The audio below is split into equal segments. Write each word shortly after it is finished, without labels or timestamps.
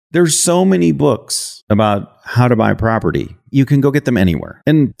There's so many books about how to buy property. You can go get them anywhere.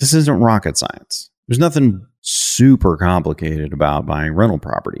 And this isn't rocket science. There's nothing super complicated about buying rental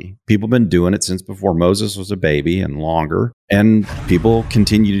property. People have been doing it since before Moses was a baby and longer, and people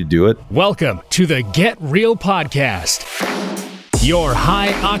continue to do it. Welcome to the Get Real Podcast, your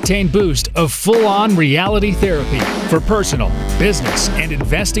high-octane boost of full-on reality therapy for personal, business, and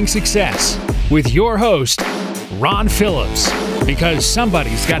investing success with your host, Ron Phillips, because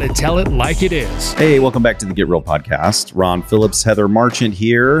somebody's got to tell it like it is. Hey, welcome back to the Get Real Podcast. Ron Phillips, Heather Marchant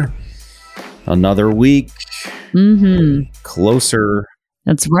here. Another week closer.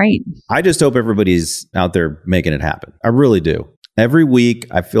 That's right. I just hope everybody's out there making it happen. I really do. Every week,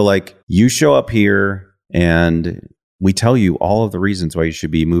 I feel like you show up here and we tell you all of the reasons why you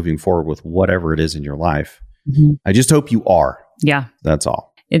should be moving forward with whatever it is in your life. I just hope you are. Yeah. That's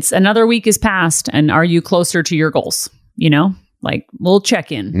all. It's another week is passed, and are you closer to your goals? You know, like we'll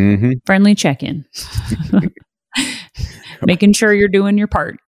check in, friendly check in, making sure you're doing your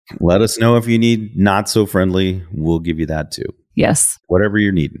part. Let us know if you need not so friendly. We'll give you that too. Yes. Whatever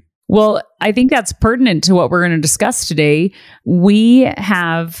you're needing. Well, I think that's pertinent to what we're going to discuss today. We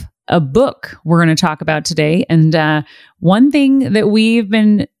have a book we're going to talk about today. And one thing that we've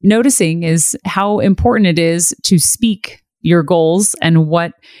been noticing is how important it is to speak your goals and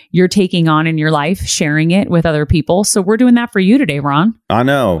what you're taking on in your life, sharing it with other people. So we're doing that for you today, Ron. I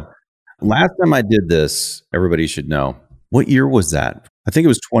know. Last time I did this, everybody should know. What year was that? I think it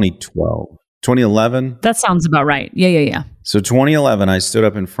was 2012, 2011. That sounds about right. Yeah. So 2011, I stood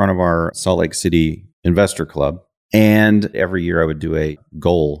up in front of our Salt Lake City Investor Club. And every year I would do a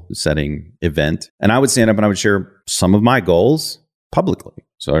goal setting event. And I would stand up and I would share some of my goals publicly.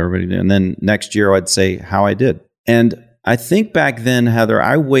 So everybody did. And then next year I'd say how I did. And I think back then, Heather,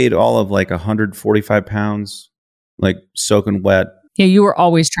 I weighed all of like 145 pounds, like soaking wet. Yeah, you were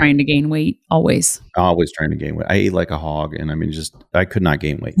always trying to gain weight, always. Always trying to gain weight. I ate like a hog, and I could not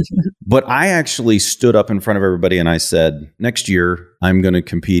gain weight. But I actually stood up in front of everybody and I said, next year, I'm going to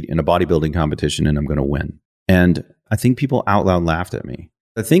compete in a bodybuilding competition and I'm going to win. And I think people out loud laughed at me.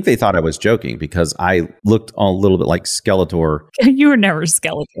 I think they thought I was joking because I looked a little bit like Skeletor. You were never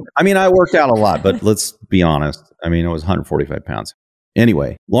Skeletor. I mean, I worked out a lot, but let's be honest. I mean, I was 145 pounds.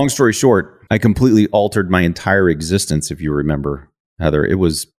 Anyway, long story short, I completely altered my entire existence, if you remember, Heather. It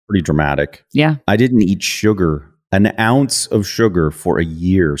was pretty dramatic. Yeah. I didn't eat sugar, an ounce of sugar for a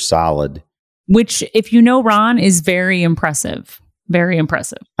year solid. Which, if you know Ron, is very impressive. Very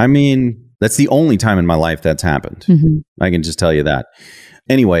impressive. I mean, that's the only time in my life that's happened. I can just tell you that.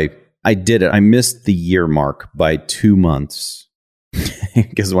 Anyway, I did it. I missed the year mark by 2 months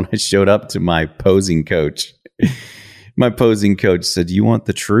because when I showed up to my posing coach said, "You want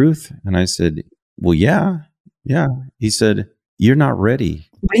the truth?" And I said, "Well, yeah. He said, "You're not ready."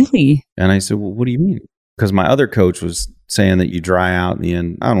 Really? And I said, "Well, what do you mean?" Because my other coach was saying that you dry out in the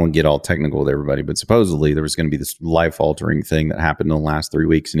end. I don't want to get all technical with everybody, but supposedly there was going to be this life-altering thing that happened in the last 3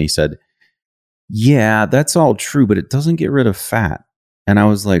 weeks. And he said, "Yeah, that's all true, but it doesn't get rid of fat." And I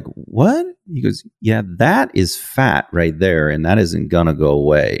was like, "What?" He goes, "Yeah, that is fat right there, and that isn't going to go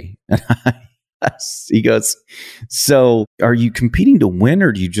away." And he goes, "So are you competing to win,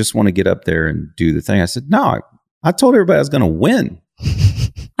 or do you just want to get up there and do the thing?" I said, "No, I told everybody I was going to win."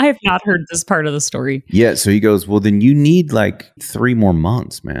 I have not heard this part of the story. Yeah. So he goes, "Well, then you need like 3 more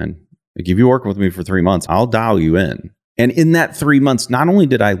months, man. Like if you work with me for 3 months, I'll dial you in." And in that 3 months, not only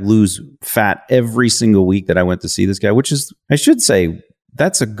did I lose fat every single week that I went to see this guy, which is, I should say,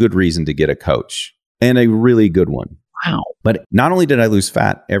 that's a good reason to get a coach and a really good one. Wow. But not only did I lose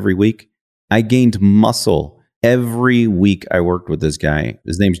fat every week, I gained muscle every week I worked with this guy.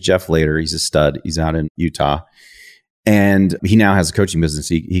 His name's Jeff Lader. He's a stud. He's out in Utah. And he now has a coaching business.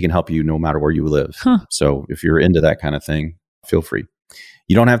 He can help you no matter where you live. So if you're into that kind of thing, feel free.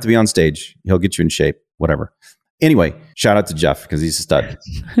 You don't have to be on stage. He'll get you in shape, whatever. Anyway, shout out to Jeff because he's a stud.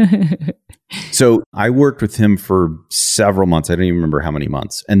 So I worked with him for several months. I don't even remember how many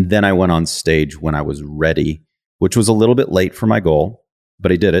months. And then I went on stage when I was ready, which was a little bit late for my goal,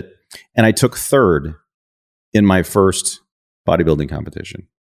 but I did it. And I took third in my first bodybuilding competition.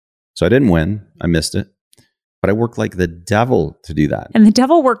 So I didn't win. I missed it. But I worked like the devil to do that. And the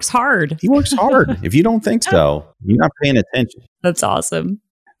devil works hard. He works hard. If you don't think so, you're not paying attention. That's awesome.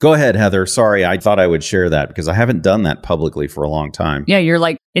 Go ahead, Heather. Sorry, I thought I would share that because I haven't done that publicly for a long time. Yeah, you're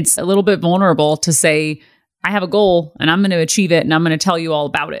like, it's a little bit vulnerable to say, I have a goal and I'm going to achieve it and I'm going to tell you all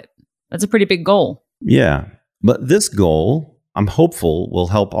about it. That's a pretty big goal. Yeah. But this goal, I'm hopeful, will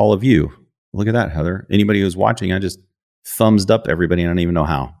help all of you. Look at that, Heather. Anybody who's watching, I just thumbs up everybody. I don't even know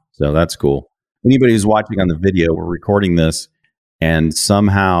how. So that's cool. Anybody who's watching on the video, we're recording this And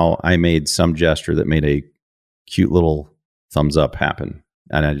somehow I made some gesture that made a cute little thumbs up happen.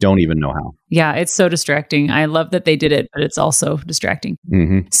 And I don't even know how. Yeah, it's so distracting. I love that they did it, but it's also distracting.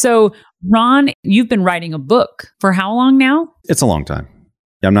 Mm-hmm. So, Ron, you've been writing a book for how long now? It's a long time.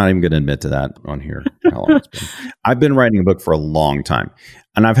 I'm not even going to admit to that on here. How long it's been. I've been writing a book for a long time.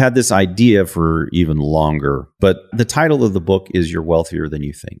 And I've had this idea for even longer. But the title of the book is You're Wealthier Than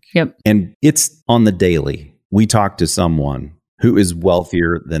You Think. Yep. And it's on the daily. We talk to someone who is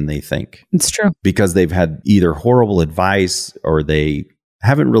wealthier than they think. It's true. Because they've had either horrible advice or they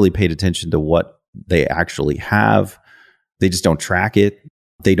haven't really paid attention to what they actually have. They just don't track it.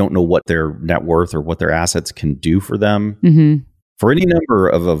 They don't know what their net worth or what their assets can do for them. Mm-hmm. For any number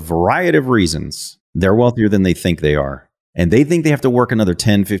of a variety of reasons, they're wealthier than they think they are. And they think they have to work another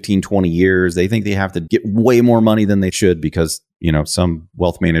 10, 15, 20 years. They think they have to get way more money than they should because, some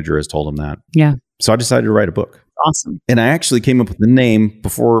wealth manager has told them that. Yeah. So I decided to write a book. Awesome. And I actually came up with the name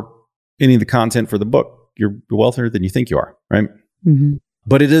before any of the content for the book. You're wealthier than you think you are, right? Mm-hmm.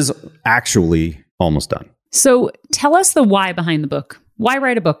 But it is actually almost done. So tell us the why behind the book. Why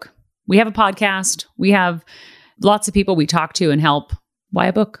write a book? We have a podcast. We have lots of people we talk to and help. Why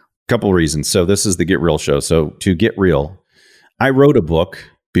a book? Couple of reasons. So this is the Get Real show. So to get real, I wrote a book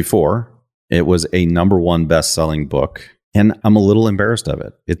before. It was a #1 best-selling book. And I'm a little embarrassed of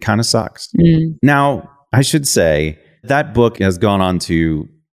it. It kind of sucks. Now, I should say that book has gone on to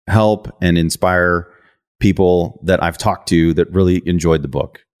help and inspire people that I've talked to that really enjoyed the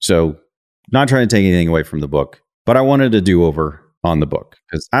book. So not trying to take anything away from the book, but I wanted a do-over on the book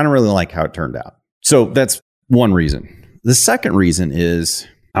because I don't really like how it turned out. So that's one reason. The second reason is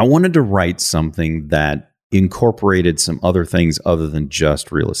I wanted to write something that incorporated some other things other than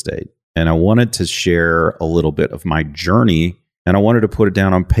just real estate. And I wanted to share a little bit of my journey, and I wanted to put it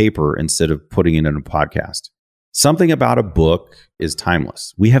down on paper instead of putting it in a podcast. Something about a book is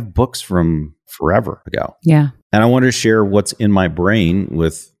timeless. We have books from forever ago. Yeah. And I wanted to share what's in my brain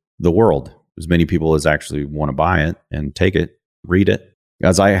with the world. As many people as actually want to buy it and take it, read it.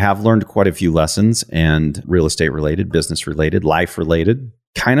 As I have learned quite a few lessons and real estate related, business related, life related,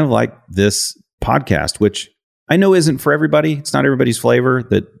 kind of like this podcast, which I know isn't for everybody. It's not everybody's flavor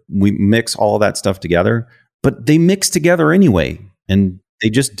that we mix all of that stuff together, but they mix together anyway. And they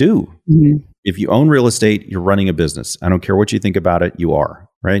just do. Mm-hmm. If you own real estate, you're running a business. I don't care what you think about it, you are,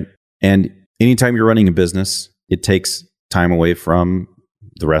 right? And anytime you're running a business, it takes time away from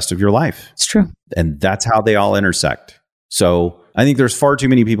the rest of your life. It's true. And that's how they all intersect. So I think there's far too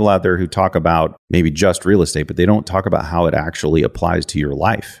many people out there who talk about maybe just real estate, but they don't talk about how it actually applies to your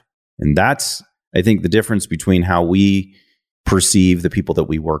life. And that's, I think, the difference between how we perceive the people that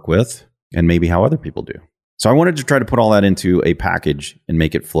we work with and maybe how other people do. So I wanted to try to put all that into a package and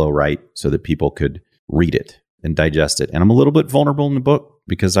make it flow right so that people could read it and digest it. And I'm a little bit vulnerable in the book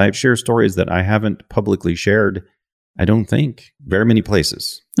because I share stories that I haven't publicly shared, I don't think, very many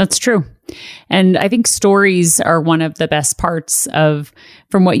places. That's true. And I think stories are one of the best parts of,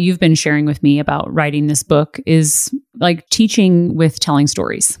 from what you've been sharing with me about writing this book, is like teaching with telling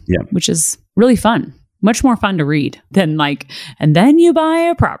stories, which is really fun. Much more fun to read than and then you buy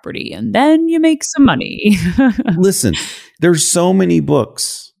a property and then you make some money. Listen, there's so many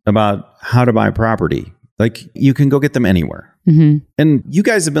books about how to buy property. You can go get them anywhere. Mm-hmm. And you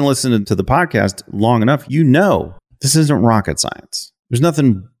guys have been listening to the podcast long enough. You know, this isn't rocket science. There's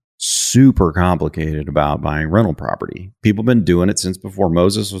nothing super complicated about buying rental property. People have been doing it since before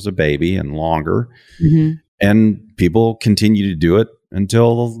Moses was a baby and longer. Mm-hmm. And people continue to do it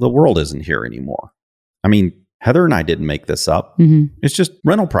until the world isn't here anymore. I mean, Heather and I didn't make this up. Mm-hmm. It's just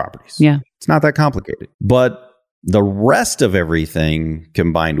rental properties. Yeah. It's not that complicated. But the rest of everything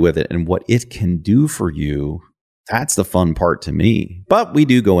combined with it and what it can do for you, that's the fun part to me. But we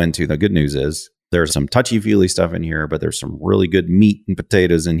do go into, the good news is, there's some touchy-feely stuff in here, but there's some really good meat and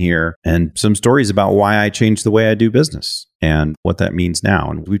potatoes in here and some stories about why I changed the way I do business and what that means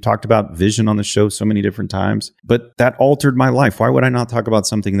now. And we've talked about vision on the show so many different times, but that altered my life. Why would I not talk about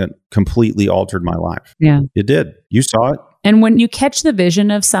something that completely altered my life? Yeah. It did. You saw it. And when you catch the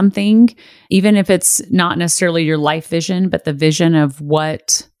vision of something, even if it's not necessarily your life vision, but the vision of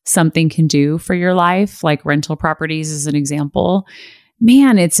what something can do for your life, like rental properties is an example,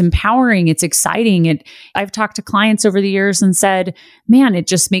 man, it's empowering. It's exciting. I've talked to clients over the years and said, man, it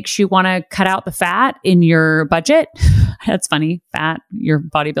just makes you want to cut out the fat in your budget. That's funny, fat, you're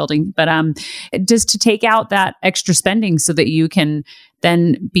bodybuilding, but just to take out that extra spending so that you can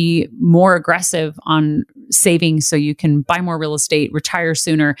then be more aggressive on saving so you can buy more real estate, retire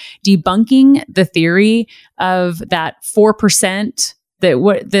sooner, debunking the theory of that 4% that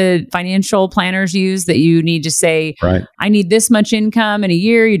what the financial planners use, that you need to say, Right. I need this much income in a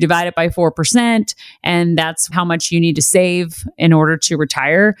year. You divide it by 4%, and that's how much you need to save in order to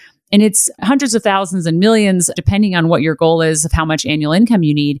retire. And it's hundreds of thousands and millions, depending on what your goal is of how much annual income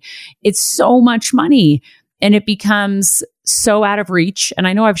you need. It's so much money, and it becomes so out of reach. And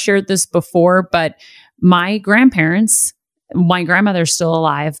I know I've shared this before, but my grandparents, my grandmother's still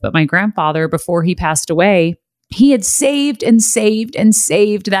alive, but my grandfather, before he passed away, he had saved and saved and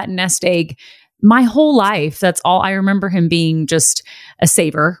saved that nest egg my whole life. That's all I remember him being, just a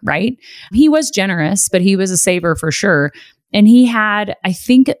saver, right? He was generous, but he was a saver for sure. And he had, I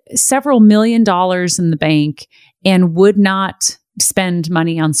think, several $1 million in the bank and would not spend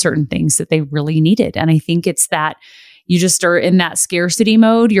money on certain things that they really needed. And I think it's that you just are in that scarcity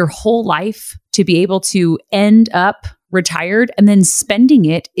mode your whole life. To be able to end up retired and then spending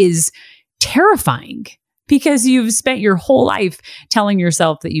it is terrifying, because you've spent your whole life telling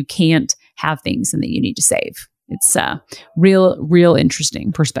yourself that you can't have things and that you need to save. It's a real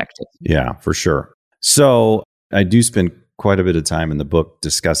interesting perspective. Yeah, for sure. So I do spend quite a bit of time in the book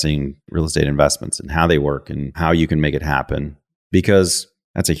discussing real estate investments and how they work and how you can make it happen, because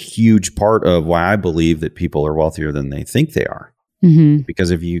that's a huge part of why I believe that people are wealthier than they think they are. Mm-hmm.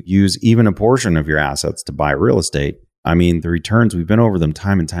 Because if you use even a portion of your assets to buy real estate, I mean, the returns, we've been over them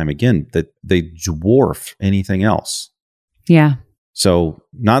time and time again, that they dwarf anything else. Yeah. So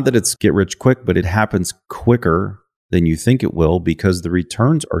not that it's get rich quick, but it happens quicker than you think it will, because the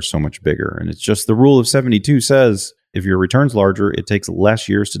returns are so much bigger. And it's just the rule of 72 says if your return's larger, it takes less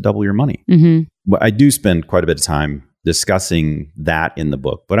years to double your money. Mm-hmm. But I do spend quite a bit of time discussing that in the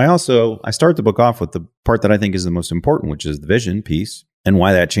book. But I start the book off with the part that I think is the most important, which is the vision piece and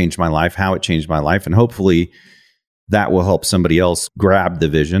why that changed my life, how it changed my life. And hopefully that will help somebody else grab the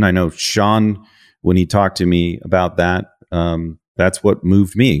vision. I know Sean, when he talked to me about that, that's what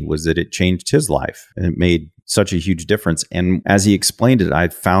moved me, was that it changed his life and it made such a huge difference. And as he explained it, I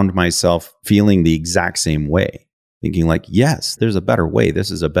found myself feeling the exact same way, thinking like, yes, there's a better way.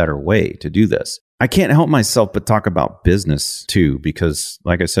 This is a better way to do this. I can't help myself but talk about business too, because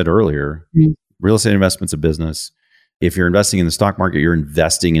like I said earlier, real estate investment's a business. If you're investing in the stock market, you're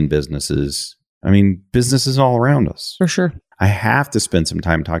investing in businesses. I mean, business is all around us. For sure. I have to spend some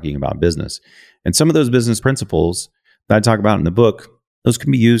time talking about business. And some of those business principles that I talk about in the book, those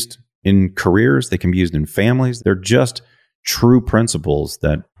can be used in careers. They can be used in families. They're just true principles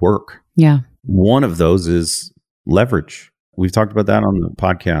that work. Yeah. One of those is leverage. We've talked about that on the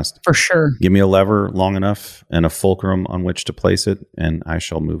podcast. For sure. Give me a lever long enough and a fulcrum on which to place it, and I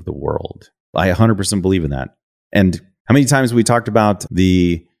shall move the world. I 100% believe in that. And how many times we talked about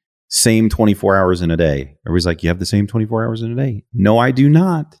the same 24 hours in a day? Everybody's like, you have the same 24 hours in a day? No, I do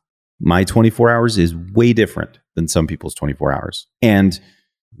not. My 24 hours is way different than some people's 24 hours. And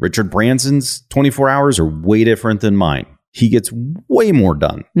Richard Branson's 24 hours are way different than mine. He gets way more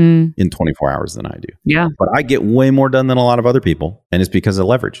done in 24 hours than I do. Yeah. But I get way more done than a lot of other people. And it's because of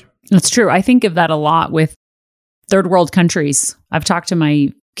leverage. That's true. I think of that a lot with third world countries. I've talked to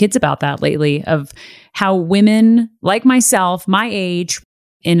my kids about that lately, of how women like myself, my age,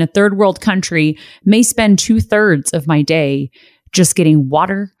 in a third world country may spend 2/3 of my day just getting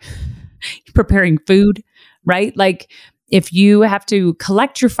water, preparing food, right? Like, if you have to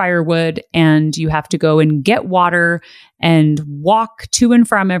collect your firewood and you have to go and get water and walk to and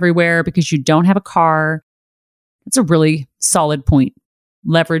from everywhere because you don't have a car, that's a really solid point.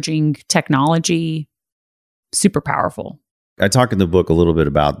 Leveraging technology, super powerful. I talk in the book a little bit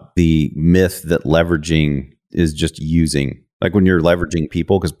about the myth that leveraging is just using, like when you're leveraging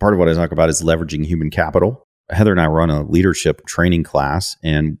people, because part of what I talk about is leveraging human capital. Heather and I were on a leadership training class,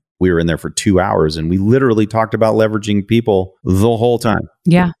 and we were in there for 2 hours, and we literally talked about leveraging people the whole time.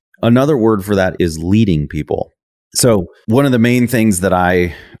 Yeah. Another word for that is leading people. So one of the main things that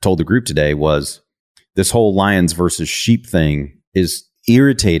I told the group today was this whole lions versus sheep thing is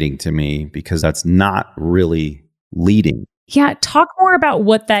irritating to me, because that's not really leading. Yeah. Talk more about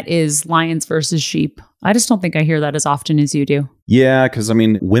what that is, lions versus sheep. I just don't think I hear that as often as you do. Yeah, because I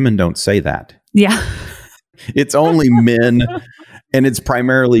mean, women don't say that. Yeah. It's only men, and it's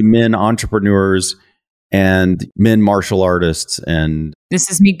primarily men entrepreneurs and men martial artists. And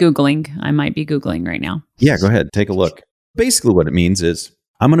this is me Googling. I might be Googling right now. Yeah, go ahead. Take a look. Basically what it means is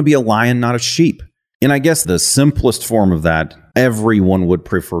I'm going to be a lion, not a sheep. And I guess the simplest form of that, everyone would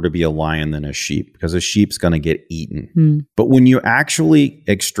prefer to be a lion than a sheep, because a sheep's going to get eaten. But when you actually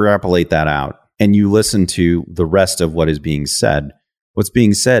extrapolate that out and you listen to the rest of what is being said, what's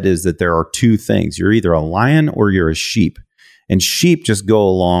being said is that there are two things. You're either a lion or you're a sheep. And sheep just go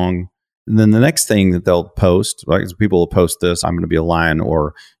along And then the next thing that they'll post, like people will post this, I'm going to be a lion,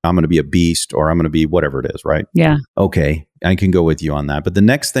 or I'm going to be a beast, or I'm going to be whatever it is, right? Yeah. Okay, I can go with you on that. But the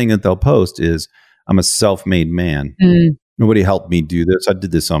next thing that they'll post is, I'm a self-made man. Nobody helped me do this. I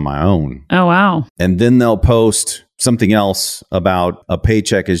did this on my own. Oh, wow. And then they'll post something else about a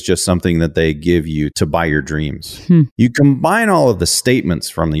paycheck is just something that they give you to buy your dreams. You combine all of the statements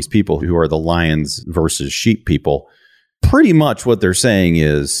from these people who are the lions versus sheep people. Pretty much what they're saying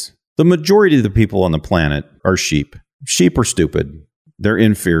is the majority of the people on the planet are sheep. Sheep are stupid. They're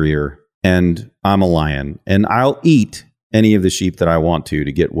inferior. And I'm a lion. And I'll eat any of the sheep that I want to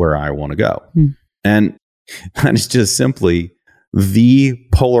get where I want to go. And that is just simply the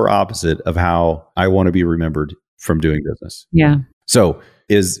polar opposite of how I want to be remembered from doing business. Yeah. So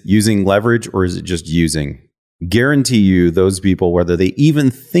is using leverage, or is it just using? Guarantee you those people, whether they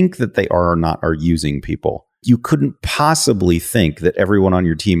even think that they are or not, are using people. You couldn't possibly think that everyone on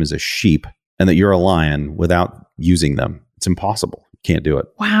your team is a sheep and that you're a lion without using them. It's impossible. You can't do it.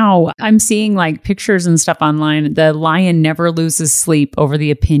 Wow. I'm seeing like pictures and stuff online. The lion never loses sleep over the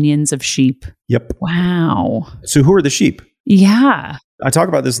opinions of sheep. Yep. Wow. So who are the sheep? Yeah. I talk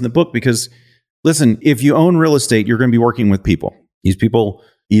about this in the book because, listen, if you own real estate, you're going to be working with people. These people,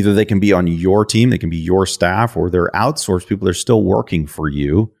 either they can be on your team, they can be your staff, or they're outsourced people. They're still working for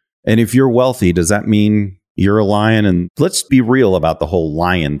you. And if you're wealthy, does that mean you're a lion? And let's be real about the whole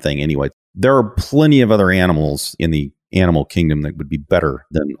lion thing anyway. There are plenty of other animals in the animal kingdom that would be better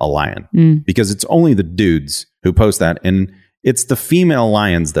than a lion, because it's only the dudes who post that. And it's the female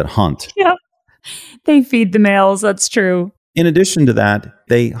lions that hunt. Yeah. They feed the males. That's true. In addition to that,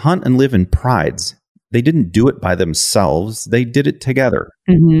 they hunt and live in prides. They didn't do it by themselves. They did it together.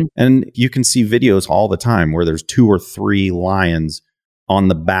 And you can see videos all the time where there's 2 or 3 lions on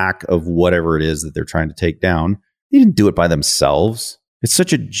the back of whatever it is that they're trying to take down. They didn't do it by themselves. It's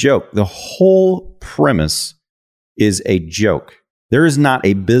such a joke. The whole premise is a joke. There is not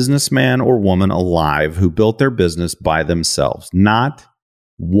a businessman or woman alive who built their business by themselves. Not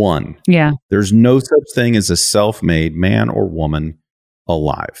one. Yeah. There's no such thing as a self-made man or woman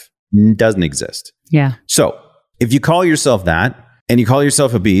alive. Doesn't exist. Yeah. So if you call yourself that, and you call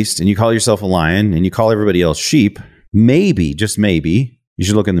yourself a beast, and you call yourself a lion, and you call everybody else sheep, maybe, just maybe, you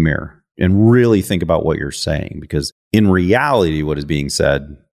should look in the mirror and really think about what you're saying. Because in reality, what is being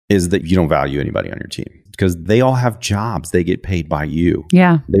said is that you don't value anybody on your team, because they all have jobs. They get paid by you.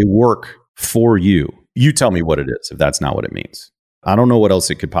 Yeah. They work for you. You tell me what it is if that's not what it means. I don't know what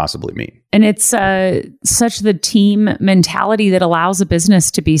else it could possibly mean. And it's such the team mentality that allows a business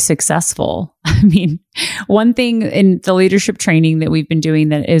to be successful. I mean, one thing in the leadership training that we've been doing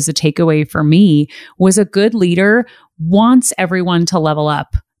that is a takeaway for me was a good leader wants everyone to level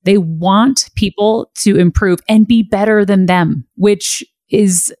up. They want people to improve and be better than them, which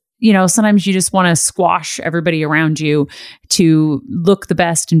is, you know, sometimes you just want to squash everybody around you to look the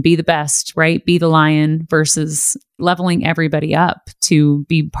best and be the best, right? Be the lion, versus leveling everybody up to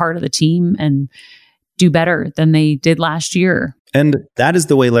be part of the team and do better than they did last year. And that is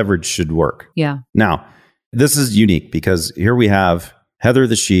the way leverage should work. Yeah. Now, this is unique because here we have Heather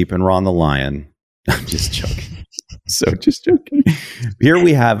the sheep and Ron the lion. I'm just joking. Just joking. Here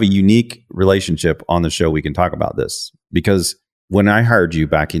we have a unique relationship on the show. We can talk about this because when I hired you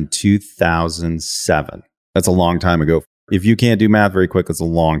back in 2007, that's a long time ago. If you can't do math very quick, it's a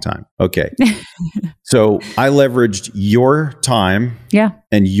long time. Okay. So I leveraged your time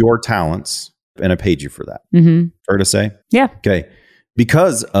and your talents, and I paid you for that. Fair to say? Yeah. Okay.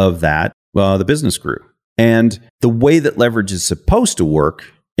 Because of that, the business grew. And the way that leverage is supposed to work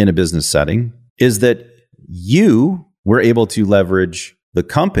in a business setting is that you were able to leverage the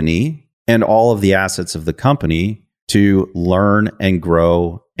company and all of the assets of the company to learn and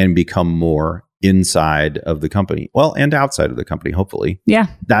grow and become more inside of the company. Well, and outside of the company, hopefully. Yeah.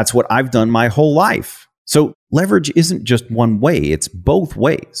 That's what I've done my whole life. So leverage isn't just one way, it's both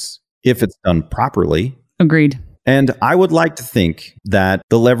ways if it's done properly. Agreed. And I would like to think that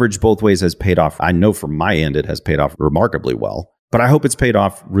the leverage both ways has paid off. I know from my end, it has paid off remarkably well, but I hope it's paid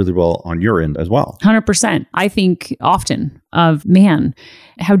off really well on your end as well. 100%. I think often of, man,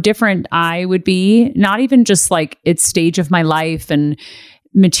 how different I would be, not even just like its stage of my life and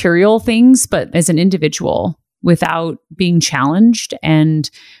material things, but as an individual without being challenged and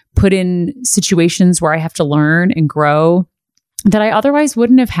put in situations where I have to learn and grow that I otherwise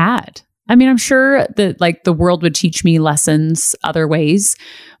wouldn't have had. I mean, I'm sure that like the world would teach me lessons other ways,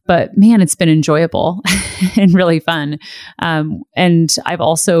 but man, it's been enjoyable and really fun. And I've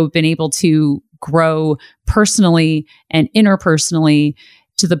also been able to grow personally and interpersonally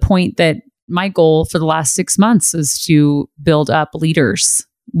to the point that my goal for the last 6 months is to build up leaders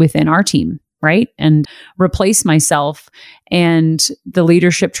within our team, right? And replace myself. And the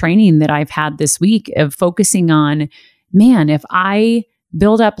leadership training that I've had this week of focusing on, man, if I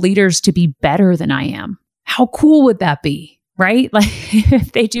build up leaders to be better than I am, how cool would that be? Right? Like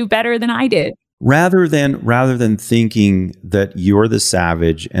if they do better than I did. Rather than thinking that you're the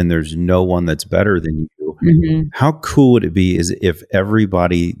savage and there's no one that's better than you, how cool would it be is if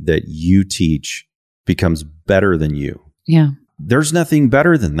everybody that you teach becomes better than you? Yeah. There's nothing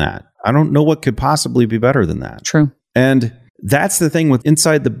better than that. I don't know what could possibly be better than that. True. And that's the thing with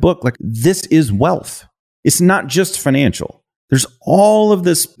inside the book. Like, this is wealth. It's not just financial. There's all of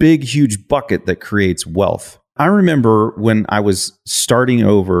this big, huge bucket that creates wealth. I remember when I was starting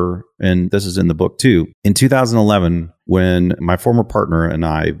over, and this is in the book too, in 2011, when my former partner and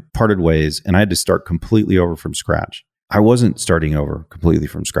I parted ways and I had to start completely over from scratch. I wasn't starting over completely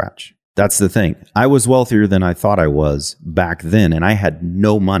from scratch. That's the thing. I was wealthier than I thought I was back then, and I had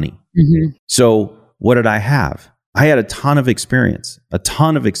no money. So what did I have? I had a ton of experience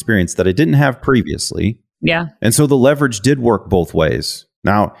that I didn't have previously. Yeah. And so the leverage did work both ways.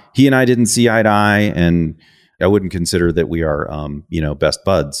 Now, he and I didn't see eye to eye, and I wouldn't consider that we are, best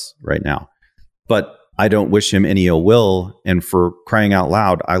buds right now. But I don't wish him any ill will. And for crying out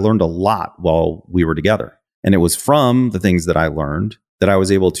loud, I learned a lot while we were together. And it was from the things that I learned that I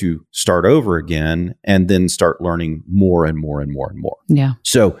was able to start over again and then start learning more and more and more and more. Yeah.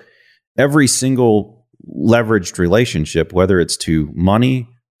 So every single leveraged relationship, whether it's to money,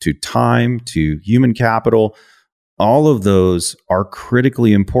 to time, to human capital, all of those are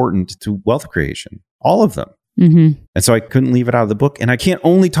critically important to wealth creation. All of them. And so I couldn't leave it out of the book. And I can't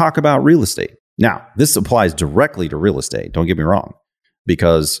only talk about real estate. Now, this applies directly to real estate. Don't get me wrong.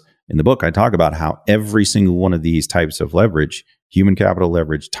 Because in the book, I talk about how every single one of these types of leverage, human capital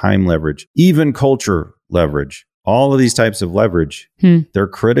leverage, time leverage, even culture leverage, all of these types of leverage, they're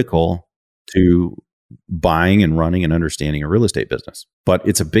critical to buying and running and understanding a real estate business. But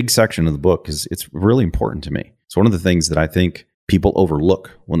it's a big section of the book because it's really important to me. It's one of the things that I think people overlook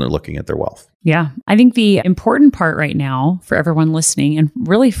when they're looking at their wealth. Yeah. I think the important part right now for everyone listening, and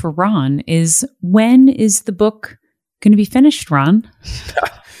really for Ron, is when is the book going to be finished, Ron?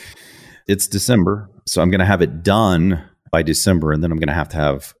 It's December. So I'm going to have it done by December, and then I'm going to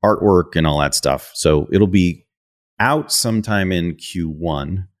have artwork and all that stuff. So it'll be out sometime in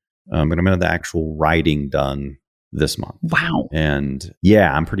Q1, but I'm going to have the actual writing done this month. Wow. And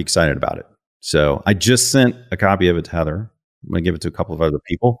yeah, I'm pretty excited about it. So I just sent a copy of it to Heather. I'm going to give it to a couple of other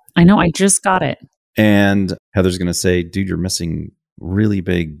people. I know. I just got it. And Heather's going to say, dude, you're missing really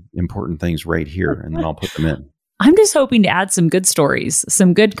big, important things right here. And then I'll put them in. I'm just hoping to add some good stories,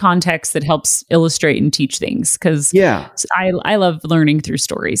 some good context that helps illustrate and teach things. Because I love learning through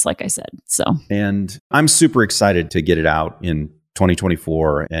stories, like I said. And I'm super excited to get it out in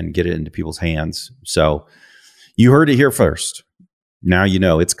 2024 and get it into people's hands. So you heard it here first. Now you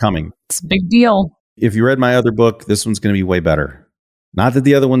know it's coming. It's a big deal. If you read my other book, this one's going to be way better. Not that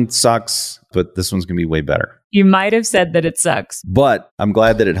the other one sucks, but this one's going to be way better. You might have said that it sucks. But I'm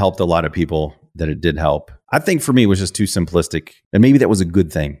glad that it helped a lot of people, that it did help. I think for me, it was just too simplistic. And maybe that was a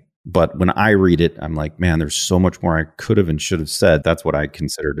good thing. But when I read it, I'm like, man, there's so much more I could have and should have said. That's what I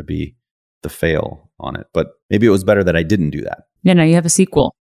consider to be the fail on it. But maybe it was better that I didn't do that. Yeah, now you have a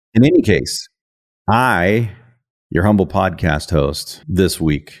sequel. In any case, your humble podcast host this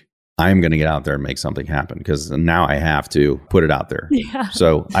week, I'm going to get out there and make something happen because now I have to put it out there. Yeah.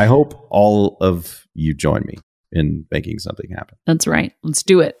 So I hope all of you join me in making something happen. That's right. Let's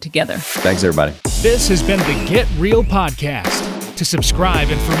do it together. Thanks, everybody. This has been the Get Real Podcast. To subscribe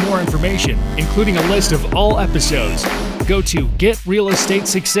and for more information, including a list of all episodes, go to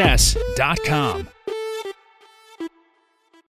getrealestatesuccess.com.